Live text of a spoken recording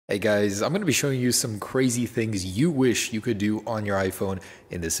Hey guys, I'm going to be showing you some crazy things you wish you could do on your iPhone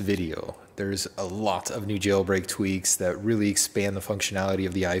in this video. There's a lot of new jailbreak tweaks that really expand the functionality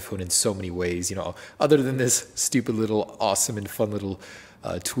of the iPhone in so many ways. You know, other than this stupid little awesome and fun little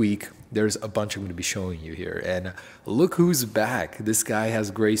tweak, there's a bunch I'm going to be showing you here. And look who's back. This guy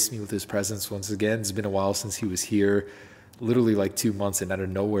has graced me with his presence once again. It's been a while since he was here, literally like 2 months, and out of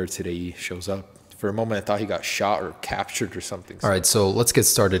nowhere today he shows up. For a moment, I thought he got shot or captured or something. All right, so let's get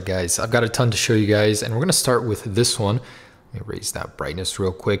started, guys. I've got a ton to show you guys, and we're going to start with this one. Let me raise that brightness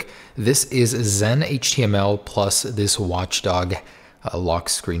real quick. This is XenHTML plus this watchdog lock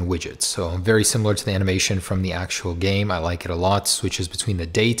screen widget. So very similar to the animation from the actual game. I like it a lot. Switches between the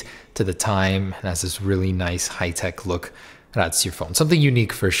date to the time and has this really nice high-tech look. That's your phone. Something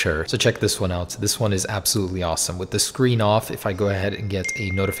unique for sure. So check this one out. This one is absolutely awesome. With the screen off, if I go ahead and get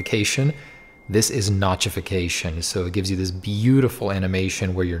a notification, this is Notchification, so it gives you this beautiful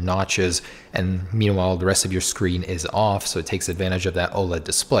animation where your notches, and meanwhile the rest of your screen is off, so it takes advantage of that OLED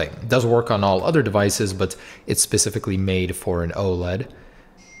display. It does work on all other devices, but it's specifically made for an OLED.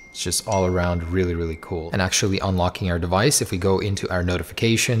 It's just all around really, really cool. And actually unlocking our device, if we go into our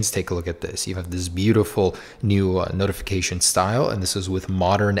notifications, take a look at this. You have this beautiful new notification style, and this is with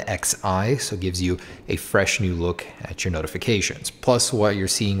modern XI, so it gives you a fresh new look at your notifications. Plus what you're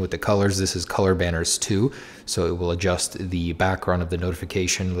seeing with the colors, this is color banners too, so it will adjust the background of the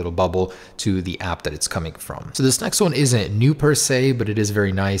notification little bubble to the app that it's coming from. So this next one isn't new per se, but it is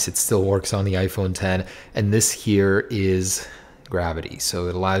very nice. It still works on the iPhone X, and this here is gravity. So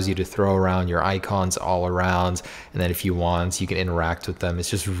it allows you to throw around your icons all around, and then if you want, you can interact with them. It's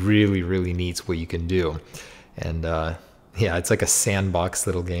just really, really neat what you can do. And yeah, it's like a sandbox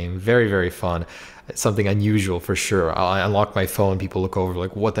little game. Very, very fun. It's something unusual for sure. I unlock my phone, people look over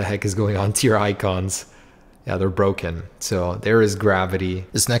like, what the heck is going on to your icons? Yeah, they're broken. So there is gravity.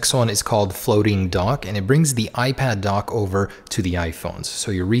 This next one is called FloatingDock, and it brings the iPad dock over to the iPhones.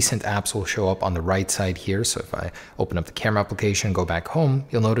 So your recent apps will show up on the right side here. So if I open up the camera application, go back home,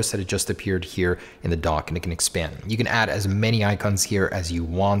 you'll notice that it just appeared here in the dock and it can expand. You can add as many icons here as you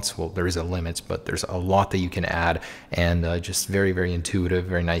want. Well, there is a limit, but there's a lot that you can add, and just very, very intuitive,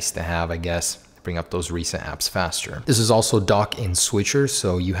 very nice to have, I guess. Bring up those recent apps faster. This is also DockInSwitcher,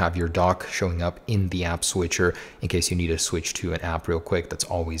 so you have your dock showing up in the app switcher in case you need to switch to an app real quick. That's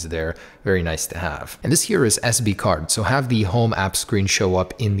always there. Very nice to have. And this here is SD card, so have the home app screen show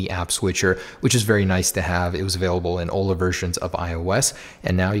up in the app switcher, which is very nice to have. It was available in older versions of iOS,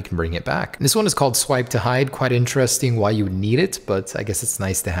 and now you can bring it back. And this one is called Swipe to Hide. Quite interesting why you would need it, but I guess it's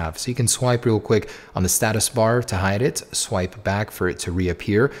nice to have. So you can swipe real quick on the status bar to hide it, swipe back for it to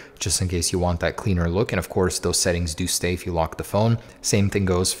reappear, just in case you want that cleaner look. And of course, those settings do stay if you lock the phone. Same thing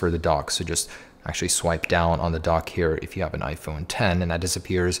goes for the dock. So just actually swipe down on the dock here if you have an iPhone X, and that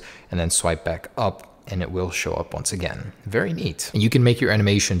disappears, and then swipe back up and it will show up once again. Very neat. And you can make your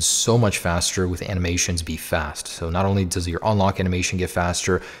animations so much faster with AnimationsBeFast. So not only does your unlock animation get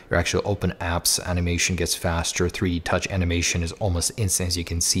faster, your actual open apps animation gets faster. 3D touch animation is almost instant. As you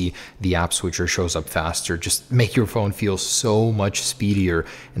can see, the app switcher shows up faster. Just make your phone feel so much speedier,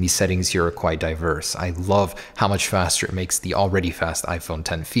 and these settings here are quite diverse. I love how much faster it makes the already fast iPhone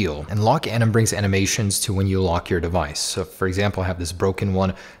X feel. And LockAnim brings animations to when you lock your device. So for example, I have this broken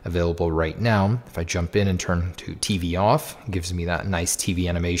one available right now. If I jump in and turn to TV off, it gives me that nice TV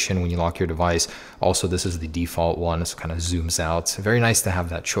animation when you lock your device. Also, this is the default one, so it kind of zooms out. Very nice to have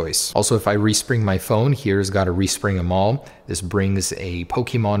that choice. Also, if I respring my phone, here's got a respring them all. This brings a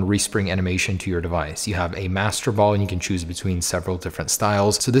Pokemon respring animation to your device. You have a master ball and you can choose between several different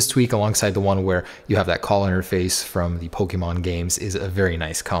styles. So this tweak, alongside the one where you have that call interface from the Pokemon games, is a very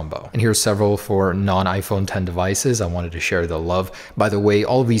nice combo. And here's several for non-iPhone X devices. I wanted to share the love. By the way,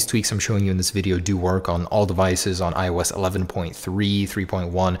 all of these tweaks I'm showing you in this video do work on all devices on iOS 11.3,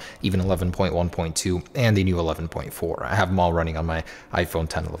 3.1, even 11.1.2, and the new 11.4. I have them all running on my iPhone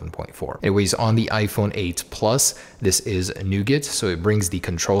X 11.4. Anyways, on the iPhone 8 Plus, this is Nougat, so it brings the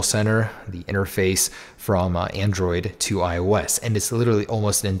control center, the interface from Android to iOS, and it's literally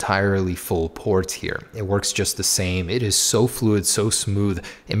almost an entirely full port here. It works just the same. It is so fluid, so smooth.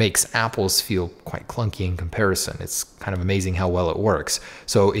 It makes Apple's feel quite clunky in comparison. It's kind of amazing how well it works.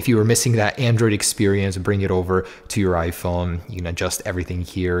 So if you were missing that Android experience, bring it over to your iPhone. You can adjust everything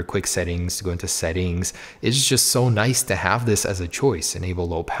here, quick settings to go into settings. It's just so nice to have this as a choice. Enable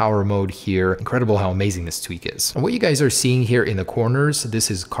low power mode here. Incredible how amazing this tweak is. And what you guys are seeing here in the corners,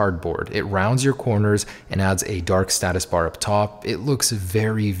 this is cardboard. It rounds your corners and adds a dark status bar up top. It looks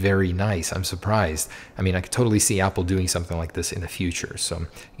very, very nice. I'm surprised. I mean, I could totally see Apple doing something like this in the future. So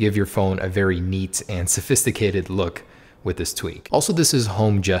give your phone a very neat and sophisticated look with this tweak. Also, this is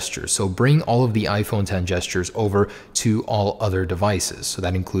HomeGesture, so bring all of the iPhone X gestures over to all other devices. So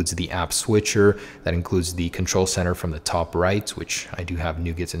that includes the app switcher, that includes the control center from the top right, which I do have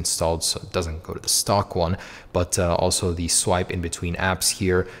NuGet installed, so it doesn't go to the stock one, but also the swipe in between apps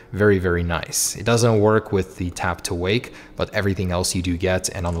here. Very, very nice. It doesn't work with the tap to wake, but everything else you do get.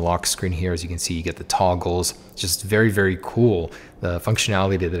 And on the lock screen here, as you can see, you get the toggles. Just very, very cool. The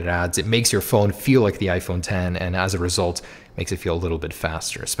functionality that it adds, it makes your phone feel like the iPhone X, and as a result, makes it feel a little bit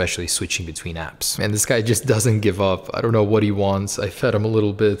faster, especially switching between apps. And this guy just doesn't give up. I don't know what he wants. I fed him a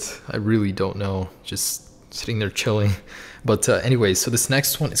little bit. I really don't know. Just sitting there chilling. But anyways, so this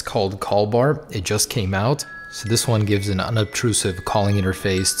next one is called CallBar. It just came out. So this one gives an unobtrusive calling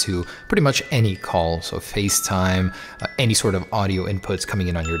interface to pretty much any call. So FaceTime, any sort of audio inputs coming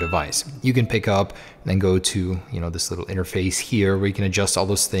in on your device. You can pick up and then go to, this little interface here where you can adjust all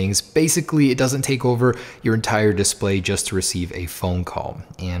those things. Basically, it doesn't take over your entire display just to receive a phone call.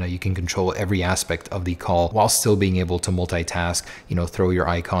 And you can control every aspect of the call while still being able to multitask, throw your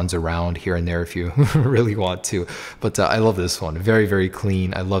icons around here and there if you really want to. But I love this one. Very, very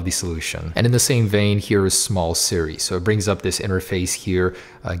clean. I love the solution. And in the same vein, here is Small Siri. So it brings up this interface here,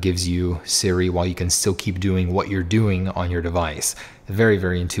 gives you Siri while you can still keep doing what you're doing on your device. Very,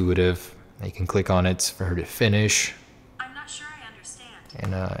 very intuitive. You can click on it for her to finish. I'm not sure I understand.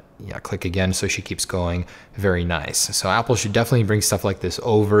 And yeah, click again so she keeps going. Very nice. So Apple should definitely bring stuff like this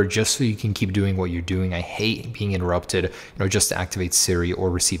over just so you can keep doing what you're doing. I hate being interrupted, just to activate Siri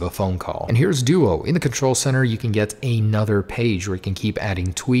or receive a phone call. And here's Duo. In the control center, you can get another page where you can keep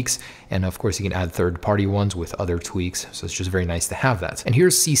adding tweaks. And of course, you can add third-party ones with other tweaks. So it's just very nice to have that. And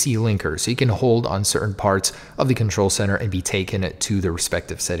here's CC Linker. So you can hold on certain parts of the control center and be taken to the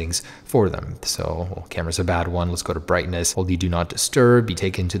respective settings for them. So well, camera's a bad one. Let's go to brightness. Hold the do not disturb, be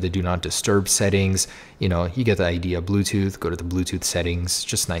taken to the do not disturb settings. You get the idea. Bluetooth, go to the Bluetooth settings.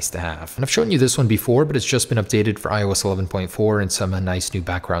 Just nice to have. And I've shown you this one before, but it's just been updated for iOS 11.4 and some nice new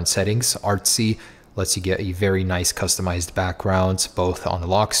background settings. Artsy lets you get a very nice customized background, both on the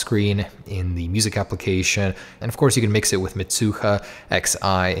lock screen, in the music application, and of course you can mix it with Mitsuha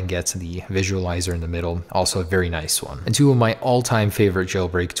XI and get the visualizer in the middle. Also a very nice one. And two of my all-time favorite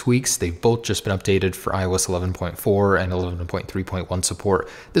jailbreak tweaks, they've both just been updated for iOS 11.4 and 11.3.1 support.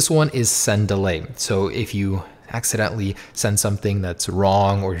 This one is SendDelay. So if you accidentally send something that's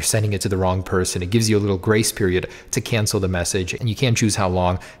wrong or you're sending it to the wrong person, it gives you a little grace period to cancel the message, and you can choose how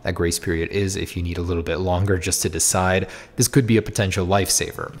long that grace period is if you need a little bit longer just to decide. This could be a potential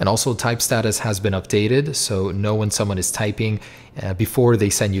lifesaver. And also TypeStatus has been updated, so know when someone is typing before they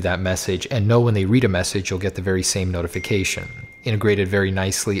send you that message, and know when they read a message, you'll get the very same notification. Integrated very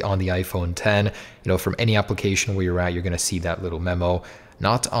nicely on the iPhone X. From any application where you're at, you're going to see that little memo.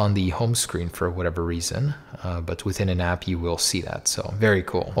 Not on the home screen for whatever reason, but within an app you will see that. So very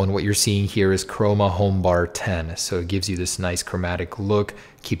cool. And what you're seeing here is ChromaHomeBarX. So it gives you this nice chromatic look,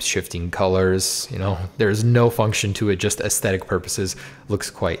 keeps shifting colors. There's no function to it, just aesthetic purposes.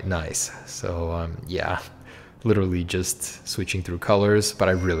 Looks quite nice. So yeah. Literally just switching through colors, but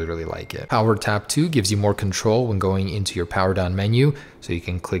I really, really like it. Power Tap 2 gives you more control when going into your power down menu. So you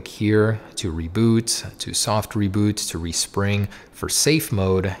can click here to reboot, to soft reboot, to respring, for safe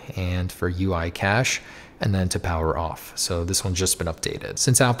mode, and for UI cache, and then to power off. So this one's just been updated.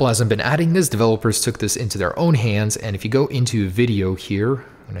 Since Apple hasn't been adding this, developers took this into their own hands. And if you go into video here,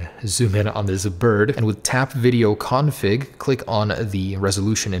 I'm gonna zoom in on this bird, and with TapVideoConfig, click on the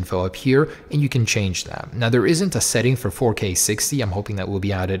resolution info up here, and you can change that. Now there isn't a setting for 4K 60. I'm hoping that will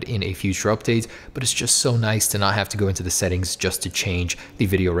be added in a future update, but it's just so nice to not have to go into the settings just to change the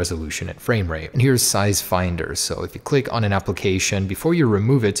video resolution and frame rate. And here's SizeFinder. So if you click on an application, before you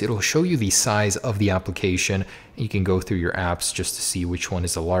remove it, it'll show you the size of the application. You can go through your apps just to see which one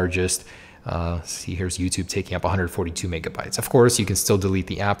is the largest. See, here's YouTube taking up 142 megabytes. Of course, you can still delete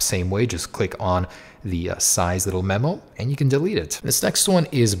the app same way. Just click on the size little memo and you can delete it. This next one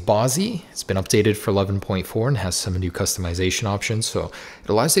is Bazzi. It's been updated for 11.4 and has some new customization options. So it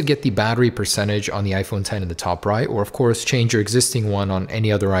allows you to get the battery percentage on the iPhone X in the top right, or of course change your existing one on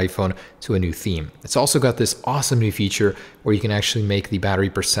any other iPhone to a new theme. It's also got this awesome new feature where you can actually make the battery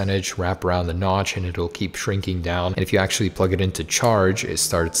percentage wrap around the notch and it'll keep shrinking down. And if you actually plug it into charge, it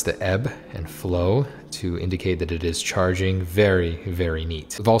starts to ebb and flow to indicate that it is charging. Very, very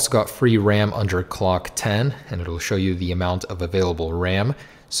neat. We've also got FreeRamUnderClockX, and it'll show you the amount of available RAM.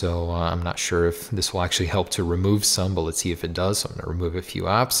 So I'm not sure if this will actually help to remove some, but let's see if it does. So I'm going to remove a few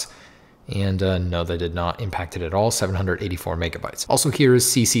apps. And no, that did not impact it at all, 784 megabytes. Also here is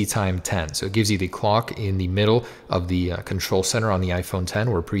CC time 10. So it gives you the clock in the middle of the control center on the iPhone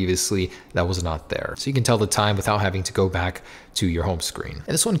 10, where previously that was not there. So you can tell the time without having to go back to your home screen.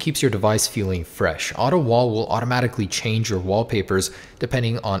 And this one keeps your device feeling fresh. AutoWall will automatically change your wallpapers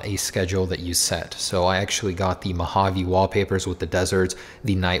depending on a schedule that you set. So I actually got the Mojave wallpapers with the desert,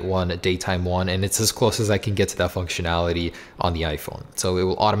 the night one, daytime one, and it's as close as I can get to that functionality on the iPhone. So it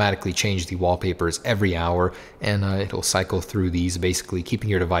will automatically change the wallpapers every hour, and it'll cycle through these, basically keeping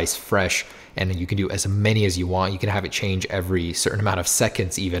your device fresh. And you can do as many as you want. You can have it change every certain amount of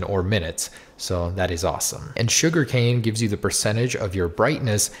seconds even, or minutes. So that is awesome. And SugarCane gives you the percentage of your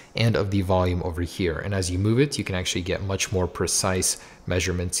brightness and of the volume over here. And as you move it, you can actually get much more precise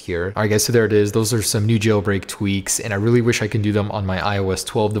measurements here. All right, guys, so there it is. Those are some new jailbreak tweaks, and I really wish I could do them on my iOS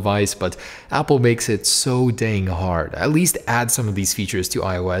 12 device, but Apple makes it so dang hard. At least add some of these features to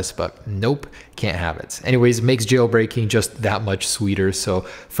iOS, but nope, can't have it. Anyways, makes jailbreaking just that much sweeter. So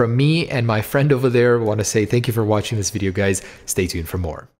from me and my friend over there, I want to say thank you for watching this video, guys. Stay tuned for more.